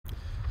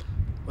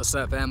What's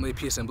up, family?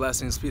 Peace and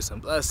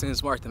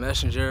blessings, Mark the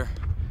Messenger.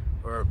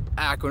 We're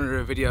back with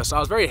another video. So I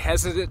was very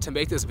hesitant to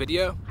make this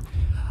video.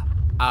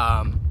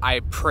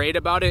 I prayed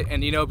about it,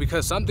 and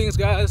because some things,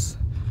 guys,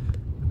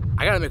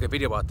 I gotta make a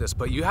video about this,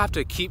 but you have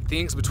to keep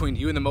things between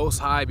you and the Most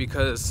High,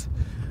 because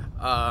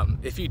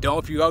if you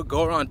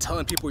go around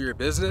telling people your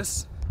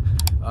business,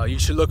 you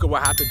should look at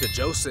what happened to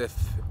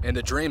Joseph and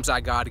the dreams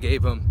that God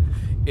gave him.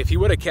 If he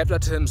would have kept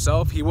that to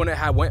himself, he wouldn't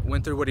have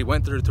went through what he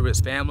went through his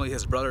family,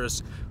 his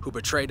brothers who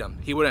betrayed him.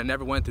 He would have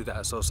never went through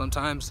that. So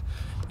sometimes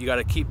you got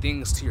to keep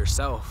things to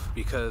yourself,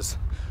 because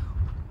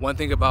one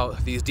thing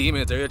about these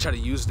demons, they're gonna try to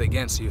use it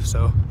against you.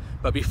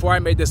 But before I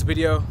made this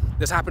video,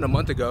 this happened a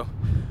month ago,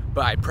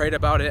 but I prayed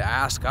about it, I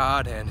asked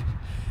God, and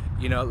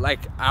like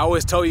I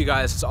always tell you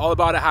guys, it's all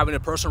about having a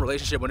personal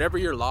relationship. Whenever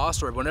you're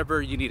lost or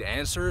whenever you need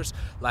answers,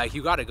 like,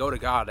 you got to go to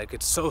God. Like,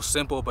 it's so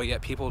simple, but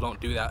yet people don't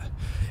do that.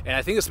 And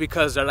I think it's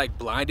because they're like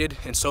blinded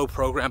and so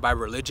programmed by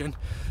religion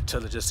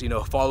to just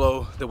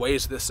follow the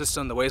ways of the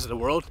system, the ways of the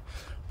world.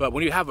 But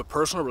when you have a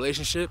personal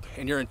relationship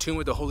and you're in tune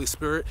with the Holy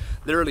Spirit,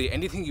 literally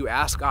anything you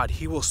ask God,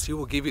 he will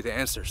give you the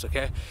answers,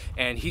 okay?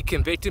 And he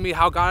convicted me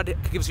how God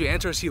gives you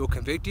answers. He will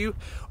convict you,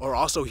 or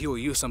also he will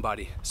use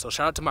somebody. So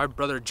shout out to my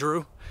brother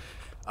Drew.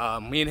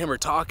 Me and him were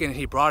talking and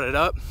he brought it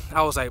up.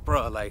 I was like,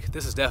 bro, like,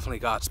 this is definitely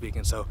God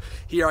speaking. So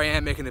here I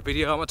am making a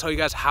video. I'm gonna tell you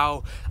guys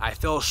how I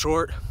fell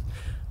short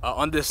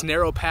on this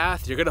narrow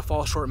path. You're gonna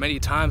fall short many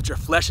times. Your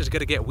flesh is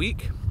gonna get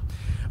weak,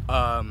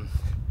 and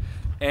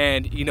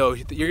you're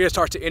gonna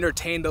start to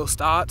entertain those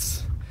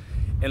thoughts.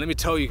 And let me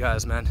tell you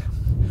guys, man,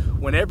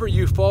 whenever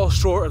you fall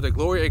short of the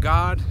glory of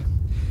God,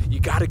 you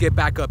got to get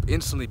back up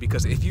instantly,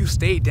 because if you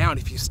stay down,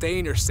 if you stay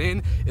in your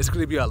sin, it's going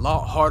to be a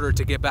lot harder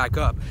to get back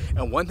up.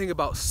 And one thing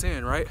about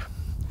sin, right,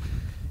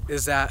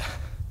 is that,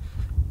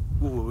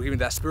 ooh, even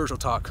that spiritual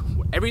talk,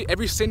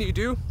 every sin you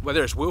do,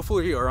 whether it's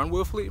willfully or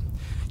unwillfully,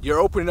 you're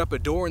opening up a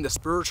door in the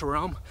spiritual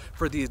realm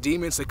for these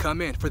demons to come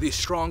in, for these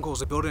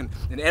strongholds to build in.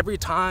 And every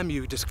time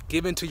you just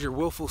give into your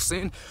willful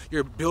sin,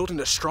 you're building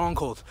a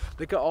stronghold.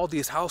 Look at all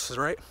these houses,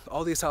 right?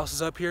 All these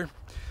houses up here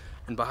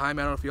and behind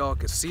me. I don't know if y'all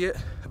can see it,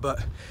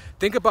 but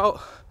think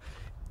about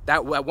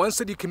that one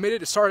sin you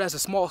committed. It started as a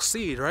small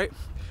seed, right?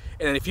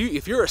 And if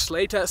you're a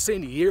slave to that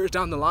sin years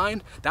down the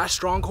line, that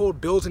stronghold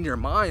builds in your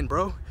mind,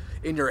 bro,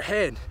 in your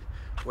head.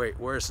 Wait,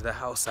 where's the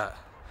house at?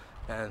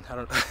 And I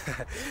don't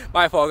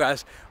my fault,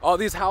 guys. All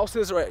these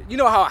houses, right? You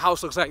know how a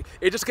house looks like.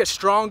 It just gets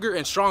stronger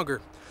and stronger.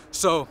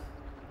 So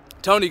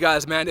I'm telling you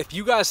guys, man, if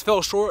you guys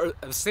fell short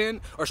of sin,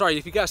 or sorry,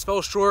 if you guys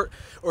fell short,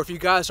 or if you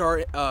guys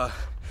are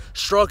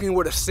struggling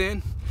with a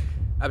sin,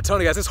 I'm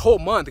telling you guys, this whole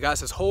month, guys,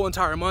 this whole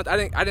entire month, I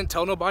didn't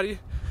tell nobody,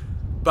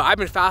 but I've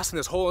been fasting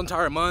this whole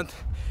entire month,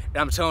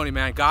 and I'm telling you,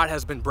 man, God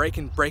has been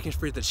breaking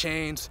free the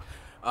chains.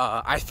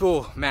 I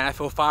feel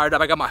fired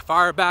up. I got my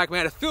fire back,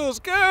 man. It feels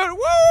good.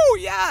 Woo!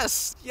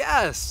 Yes,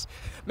 yes,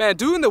 man.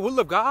 Doing the will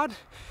of God,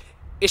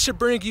 it should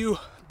bring you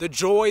the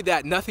joy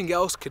that nothing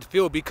else could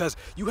feel, because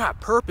you have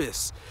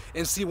purpose.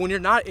 And see, when you're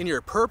not in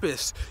your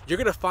purpose, you're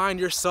gonna find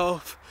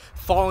yourself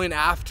falling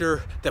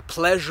after the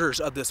pleasures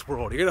of this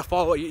world. You're gonna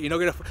follow,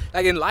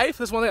 like in life,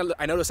 this is one thing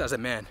I noticed as a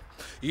man.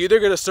 You're either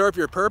gonna serve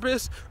your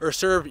purpose or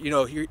serve,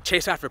 you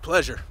chase after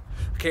pleasure.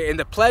 Okay, and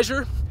the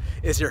pleasure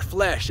is your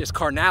flesh, it's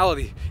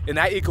carnality, and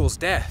that equals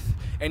death.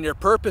 And your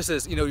purpose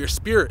is, your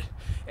spirit.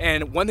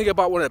 And one thing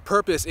about a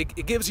purpose,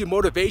 it gives you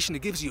motivation,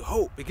 it gives you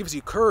hope, it gives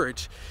you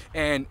courage.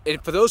 And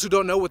for those who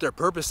don't know what their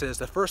purpose is,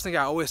 the first thing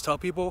I always tell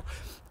people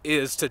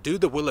is to do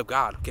the will of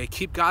God, okay?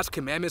 Keep God's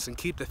commandments and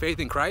keep the faith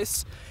in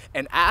Christ,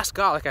 and ask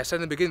God, like I said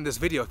in the beginning of this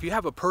video, if you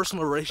have a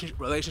personal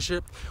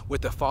relationship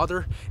with the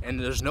Father, and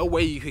there's no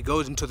way you could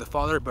go into the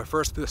Father but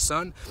first through the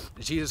Son,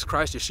 Jesus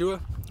Christ,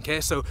 Yeshua,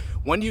 okay? So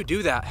when you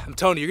do that, I'm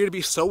telling you, you're gonna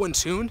be so in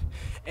tune.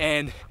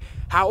 And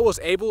how I was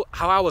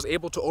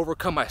able to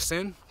overcome my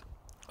sin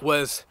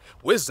was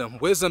wisdom.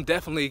 Wisdom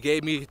definitely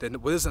gave me the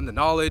wisdom, the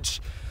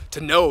knowledge to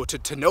know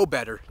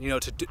better,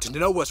 to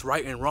know what's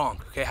right and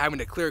wrong, okay? Having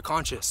a clear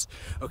conscience,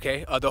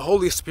 okay? The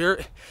Holy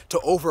Spirit to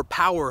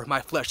overpower my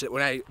flesh.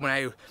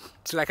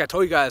 So like I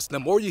told you guys, the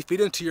more you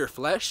feed into your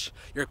flesh,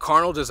 your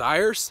carnal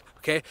desires,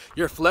 okay,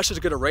 your flesh is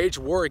going to wage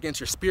war against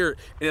your spirit,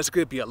 and it's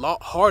going to be a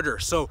lot harder.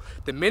 So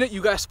the minute you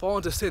guys fall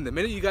into sin, the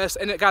minute you guys,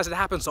 and guys, it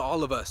happens to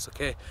all of us,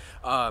 okay,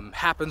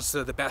 happens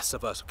to the best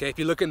of us, okay? If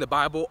you look in the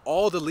Bible,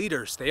 all the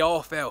leaders, they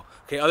all fail,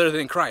 okay, other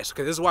than Christ,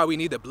 okay? This is why we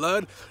need the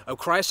blood of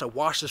Christ to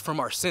wash us from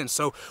our sins.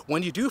 So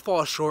when you do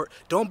fall short,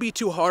 don't be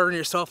too hard on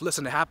yourself.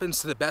 Listen, it happens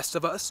to the best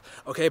of us,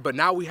 okay? But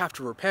now we have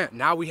to repent.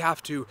 Now we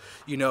have to,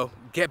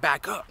 get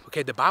back up,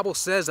 okay? The Bible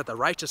says that the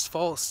righteous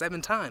falls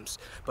 7 times,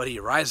 but he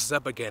rises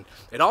up again.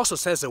 It also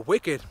says the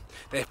wicked,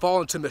 they fall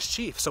into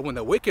mischief. So when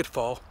the wicked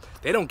fall,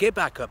 they don't get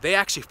back up. They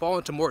actually fall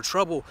into more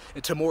trouble,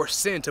 into more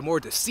sin, to more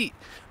deceit,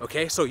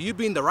 okay? So you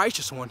being the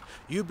righteous one,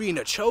 you being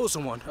the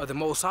chosen one of the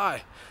Most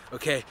High,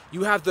 okay?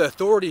 You have the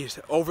authority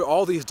over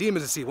all these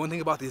demons. And see, one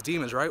thing about these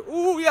demons, right?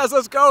 Ooh, yes,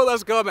 let's go,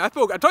 man. I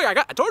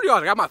told you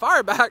I got my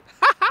fire back.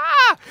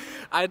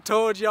 I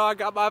told y'all I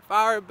got my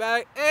fire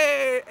back.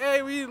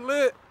 Hey, we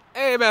lit.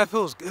 Hey, man, it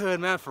feels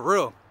good, man, for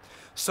real.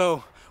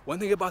 So one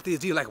thing about these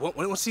demons, like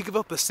once you give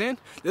up a sin,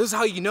 this is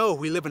how you know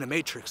we live in a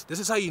matrix. This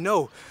is how you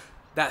know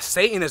that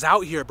Satan is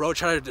out here, bro,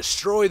 trying to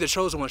destroy the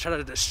chosen one, trying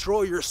to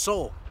destroy your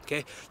soul,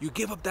 okay? You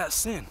give up that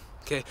sin,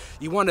 okay?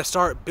 You want to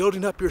start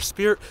building up your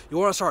spirit. You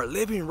want to start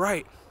living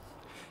right.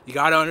 You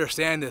got to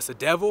understand this. The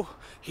devil,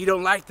 he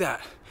don't like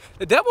that.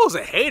 The devil's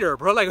a hater,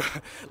 bro.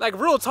 Like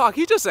real talk,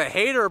 he's just a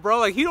hater, bro.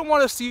 Like, he don't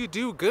want to see you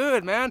do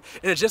good, man.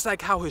 And it's just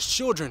like how his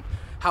children,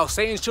 how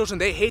Satan's children,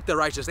 they hate the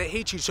righteous. They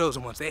hate you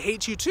chosen ones. They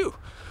hate you too.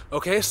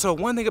 Okay, so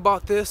one thing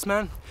about this,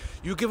 man,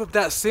 you give up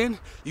that sin,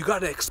 you got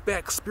to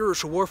expect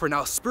spiritual warfare.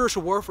 Now,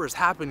 spiritual warfare is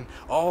happening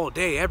all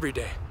day, every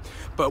day.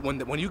 But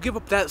when you give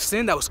up that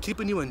sin that was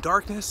keeping you in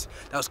darkness,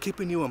 that was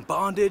keeping you in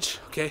bondage,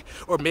 okay,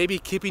 or maybe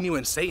keeping you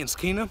in Satan's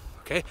kingdom,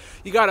 okay,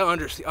 you got to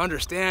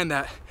understand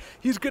that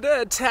he's going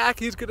to attack,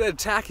 he's going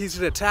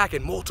to attack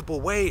in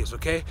multiple ways,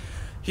 okay?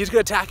 He's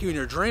going to attack you in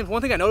your dreams.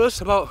 One thing I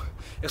noticed about,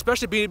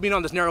 especially being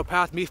on this narrow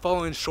path, me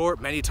falling short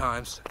many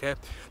times, okay?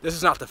 This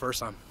is not the first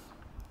time.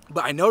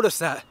 But I noticed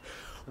that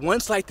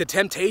once, like, the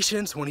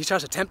temptations, when he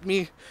tries to tempt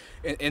me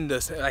in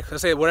this, like,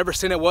 let's say whatever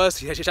sin it was,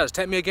 he tries to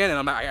tempt me again,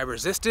 and I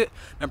resist it.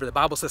 Remember, the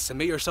Bible says,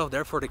 submit yourself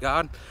therefore to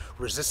God,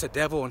 resist the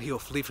devil, and he'll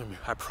flee from you.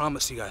 I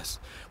promise you guys.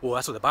 Well,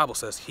 that's what the Bible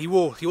says. He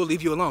will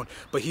leave you alone,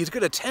 but he's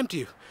going to tempt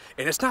you.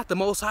 And it's not the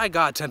Most High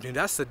God tempting you.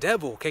 That's the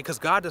devil, okay? Because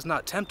God does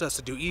not tempt us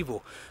to do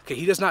evil, okay?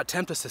 He does not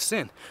tempt us to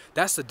sin.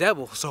 That's the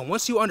devil. So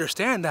once you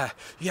understand that,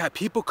 you have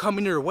people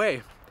coming your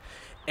way,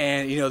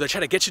 and, you know, they're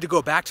trying to get you to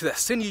go back to that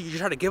sin you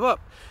try to give up.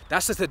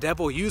 That's just the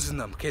devil using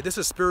them, okay? This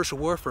is spiritual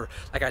warfare.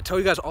 Like I tell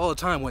you guys all the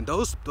time, when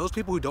those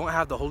people who don't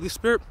have the Holy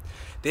Spirit,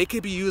 they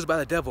could be used by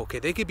the devil, okay?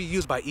 They could be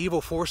used by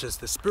evil forces,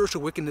 the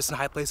spiritual wickedness in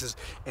high places,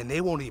 and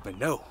they won't even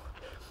know.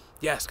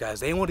 Yes,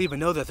 guys, they won't even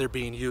know that they're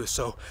being used.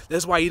 So this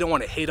is why you don't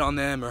want to hate on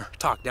them or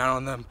talk down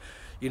on them.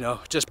 You know,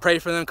 just pray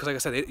for them, because like I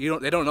said,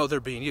 they don't know they're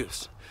being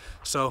used.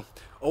 So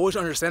always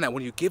understand that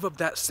when you give up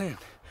that sin,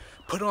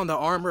 put on the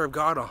armor of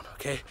God on,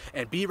 okay?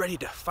 And be ready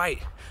to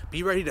fight.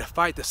 Be ready to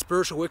fight the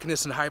spiritual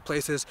wickedness in high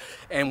places.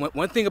 And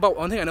one thing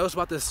I noticed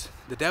about this,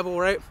 the devil,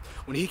 right?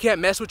 When he can't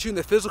mess with you in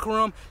the physical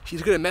realm,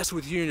 he's gonna mess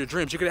with you in your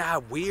dreams. You're gonna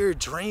have weird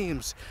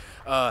dreams.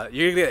 You're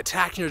gonna get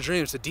attacked in your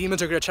dreams. The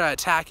demons are gonna try to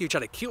attack you, try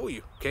to kill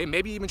you, okay?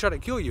 Maybe even try to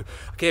kill you,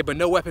 okay? But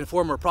no weapon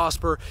form or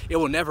prosper. It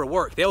will never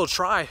work. They'll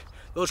try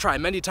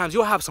many times.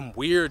 You'll have some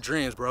weird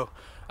dreams, bro.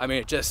 I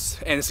mean,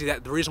 and see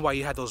that the reason why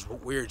you had those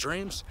weird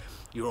dreams,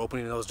 you were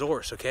opening those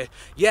doors, okay?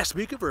 Yes,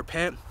 we could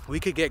repent, we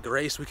could get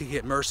grace, we could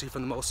get mercy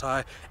from the Most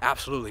High.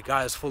 Absolutely,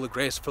 God is full of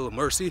grace, full of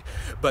mercy,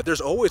 but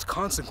there's always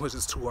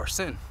consequences to our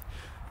sin,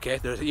 okay?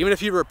 Even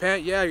if you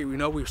repent, yeah, you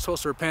know, we're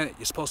supposed to repent,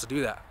 you're supposed to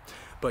do that.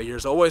 But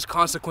there's always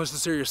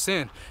consequences to your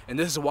sin, and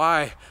this is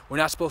why we're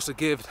not supposed to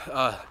give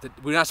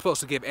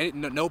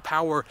no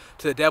power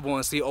to the devil.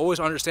 And see, always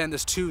understand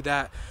this too,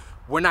 that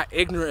we're not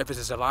ignorant of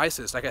his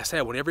devices. Like I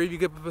said, whenever you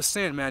give up a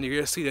sin, man, you're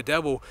gonna see the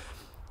devil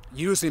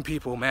using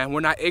people, man.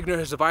 We're not ignorant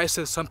of his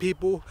devices. Some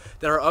people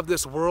that are of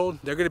this world,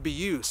 they're gonna be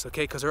used,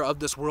 okay, because they're of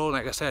this world.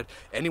 And like I said,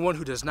 anyone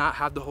who does not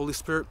have the Holy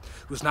Spirit,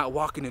 who's not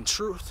walking in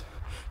truth,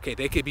 okay,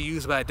 they could be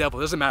used by the devil.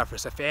 It doesn't matter if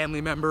it's a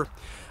family member,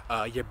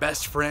 your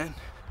best friend,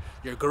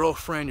 your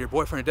girlfriend, your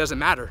boyfriend, it doesn't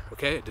matter,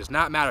 okay? It does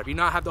not matter. If you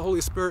not have the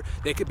Holy Spirit,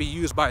 they could be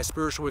used by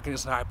spiritual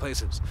wickedness in high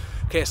places.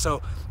 Okay,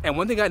 so, and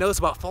one thing I noticed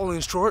about falling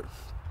short,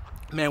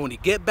 man, when you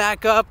get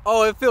back up,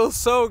 oh, it feels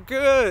so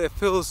good. It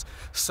feels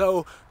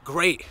so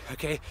great,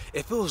 okay?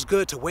 It feels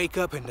good to wake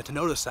up and to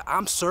notice that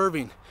I'm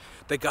serving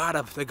the God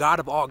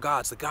of all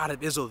gods, the God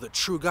of Israel, the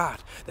true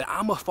God, that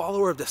I'm a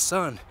follower of the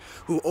Son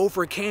who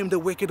overcame the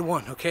wicked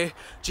one, okay?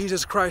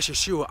 Jesus Christ,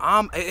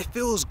 Yeshua. It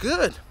feels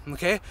good,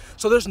 okay?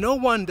 So there's no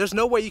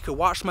way you could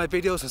watch my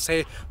videos and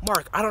say,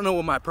 Mark, I don't know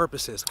what my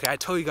purpose is, okay? I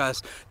tell you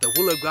guys, the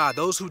will of God,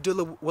 those who do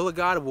the will of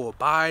God will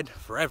abide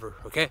forever,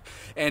 okay?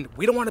 And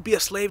we don't want to be a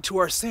slave to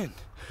our sin.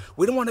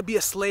 We don't want to be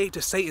a slave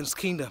to Satan's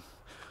kingdom.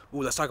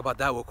 Ooh, let's talk about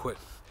that real quick.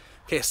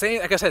 Okay,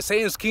 like I said,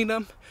 Satan's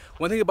kingdom,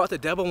 one thing about the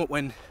devil,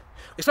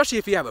 especially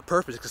if you have a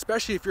purpose,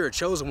 especially if you're a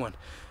chosen one,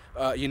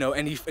 you know,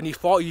 and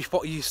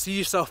you see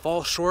yourself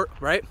fall short,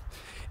 right?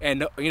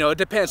 And, you know, it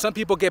depends. Some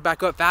people get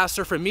back up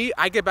faster. For me,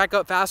 I get back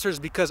up faster is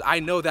because I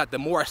know that the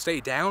more I stay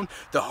down,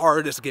 the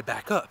harder it is to get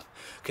back up.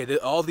 Okay,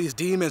 all these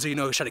demons, you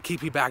know, try to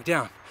keep you back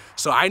down.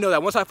 So I know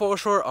that once I fall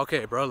short,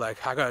 okay, bro,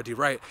 like, I gotta do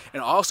right.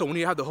 And also, when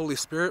you have the Holy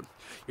Spirit,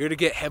 you're gonna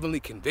get heavenly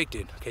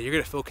convicted, okay? You're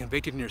gonna feel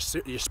convicted in your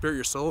spirit,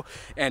 your soul,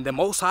 and the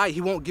Most High,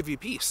 he won't give you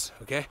peace,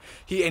 okay?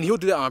 He'll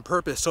do that on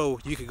purpose so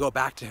you can go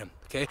back to him,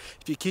 okay?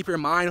 If you keep your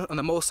mind on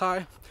the Most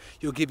High,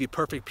 he'll give you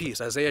perfect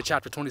peace. Isaiah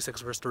chapter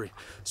 26, verse 3.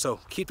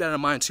 So keep that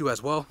in mind too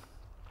as well.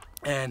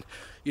 And,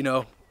 you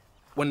know,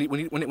 when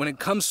it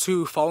comes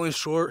to falling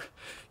short,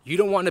 you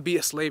don't want to be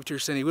a slave to your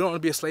sin. You don't want to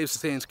be a slave to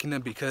Satan's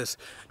kingdom, because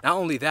not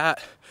only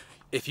that,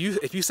 if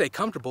you stay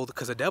comfortable,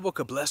 because the devil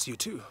could bless you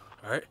too,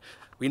 all right?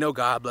 We know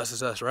God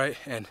blesses us, right?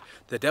 And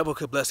the devil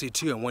could bless you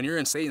too. And when you're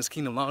in Satan's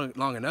kingdom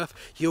long enough,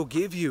 he'll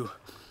give you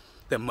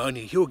the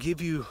money. He'll give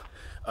you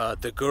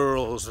the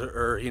girls,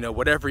 or, you know,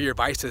 whatever your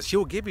vice is.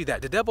 He'll give you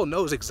that. The devil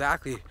knows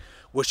exactly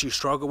what you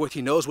struggle with.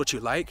 He knows what you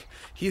like.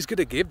 He's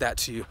gonna give that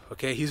to you,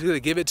 okay? He's gonna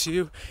give it to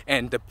you,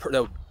 and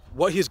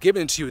what he's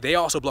given to you, they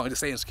also belong to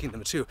Satan's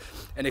kingdom too.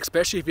 And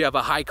especially if you have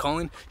a high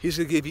calling, he's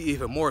gonna give you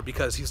even more,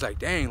 because he's like,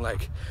 dang,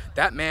 like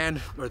that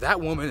man or that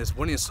woman is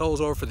winning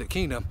souls over for the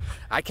kingdom.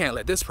 I can't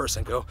let this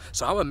person go.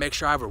 So I'm gonna make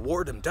sure I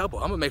reward him double.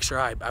 I'm gonna make sure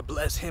I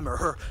bless him or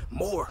her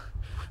more,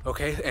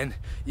 okay? And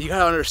you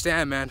gotta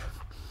understand, man,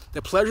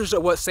 the pleasures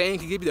of what Satan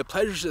can give you, the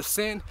pleasures of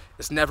sin,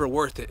 it's never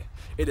worth it.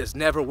 It is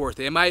never worth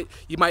it.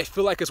 You might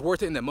feel like it's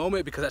worth it in the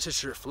moment because that's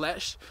just your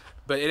flesh,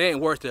 but it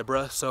ain't worth it,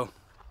 bruh. So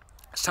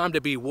it's time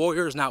to be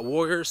warriors, not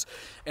warriors.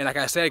 And like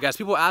I said, guys,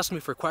 people ask me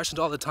for questions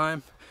all the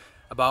time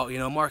about, you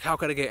know, Mark, how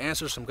could I get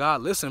answers from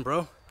God? Listen,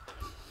 bro,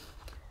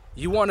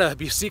 you want to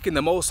be seeking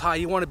the Most High.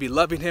 You want to be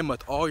loving him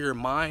with all your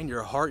mind,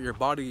 your heart, your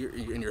body,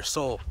 and your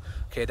soul.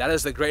 Okay, that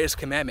is the greatest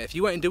commandment. If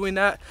you ain't doing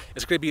that,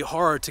 it's going to be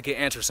hard to get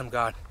answers from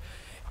God.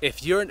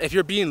 If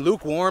you're being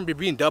lukewarm, you're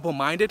being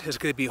double-minded, it's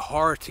going to be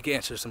hard to get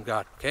answers from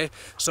God, okay?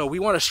 So we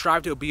want to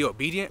strive to be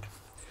obedient.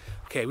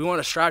 Okay, we want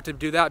to strive to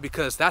do that,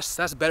 because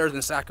that's better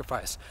than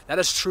sacrifice. That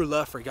is true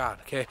love for God,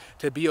 okay?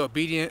 To be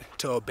obedient,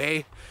 to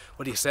obey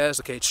what he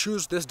says. Okay,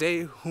 choose this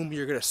day whom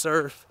you're going to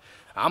serve.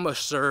 I'm going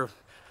to serve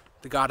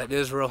the God of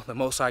Israel, the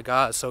Most High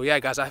God. So yeah,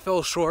 guys, I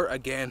fell short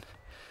again.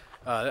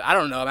 I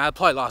don't know, man, I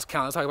probably lost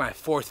count. It's like my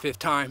 4th, 5th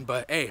time,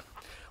 but hey,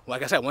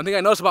 like I said, one thing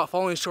I noticed about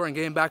falling short and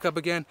getting back up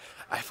again,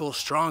 I feel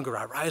stronger.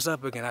 I rise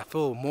up again. I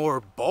feel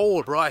more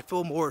bold, bro. I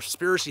feel more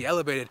spiritually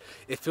elevated.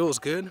 It feels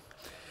good.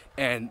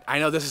 And I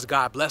know this is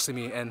God blessing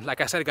me. And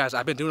like I said, guys,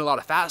 I've been doing a lot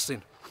of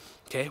fasting.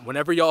 Okay,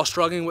 whenever y'all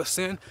struggling with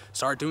sin,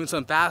 start doing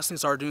some fasting,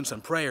 start doing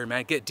some prayer,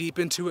 man. Get deep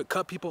into it,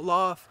 cut people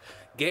off,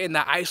 get in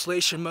that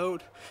isolation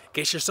mode,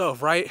 get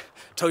yourself right.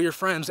 Tell your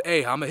friends,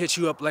 hey, I'm gonna hit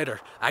you up later.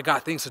 I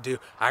got things to do.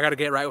 I gotta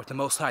get right with the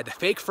Most High. The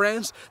fake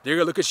friends, they're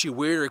gonna look at you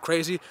weird or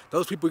crazy.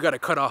 Those people you gotta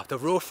cut off. The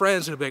real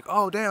friends are gonna be like,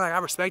 oh, damn, like, I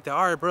respect that.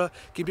 All right, bro,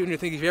 keep doing your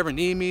thing. If you ever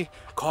need me,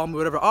 call me,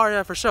 whatever. Oh,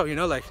 yeah, for sure, you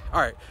know, like, all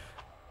right.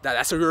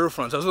 That's the real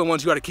friends. Those are the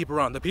ones you got to keep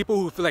around. The people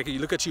who feel like you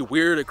look at you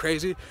weird or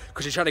crazy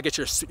because you're trying to get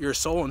your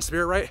soul and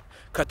spirit right,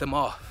 cut them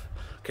off.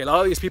 Okay, a lot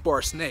of these people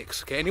are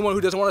snakes. Okay, anyone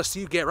who doesn't want to see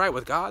you get right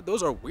with God,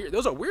 those are weird.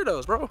 Those are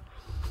weirdos, bro.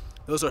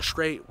 Those are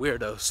straight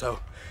weirdos. So,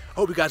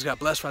 hope you guys got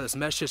blessed by this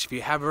message. If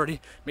you haven't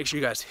already, make sure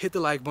you guys hit the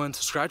like button,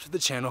 subscribe to the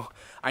channel.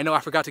 I know I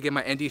forgot to get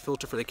my ND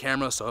filter for the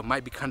camera, so it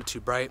might be kind of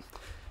too bright.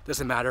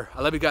 Doesn't matter.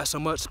 I love you guys so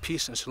much.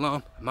 Peace and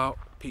shalom. I'm out.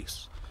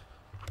 Peace.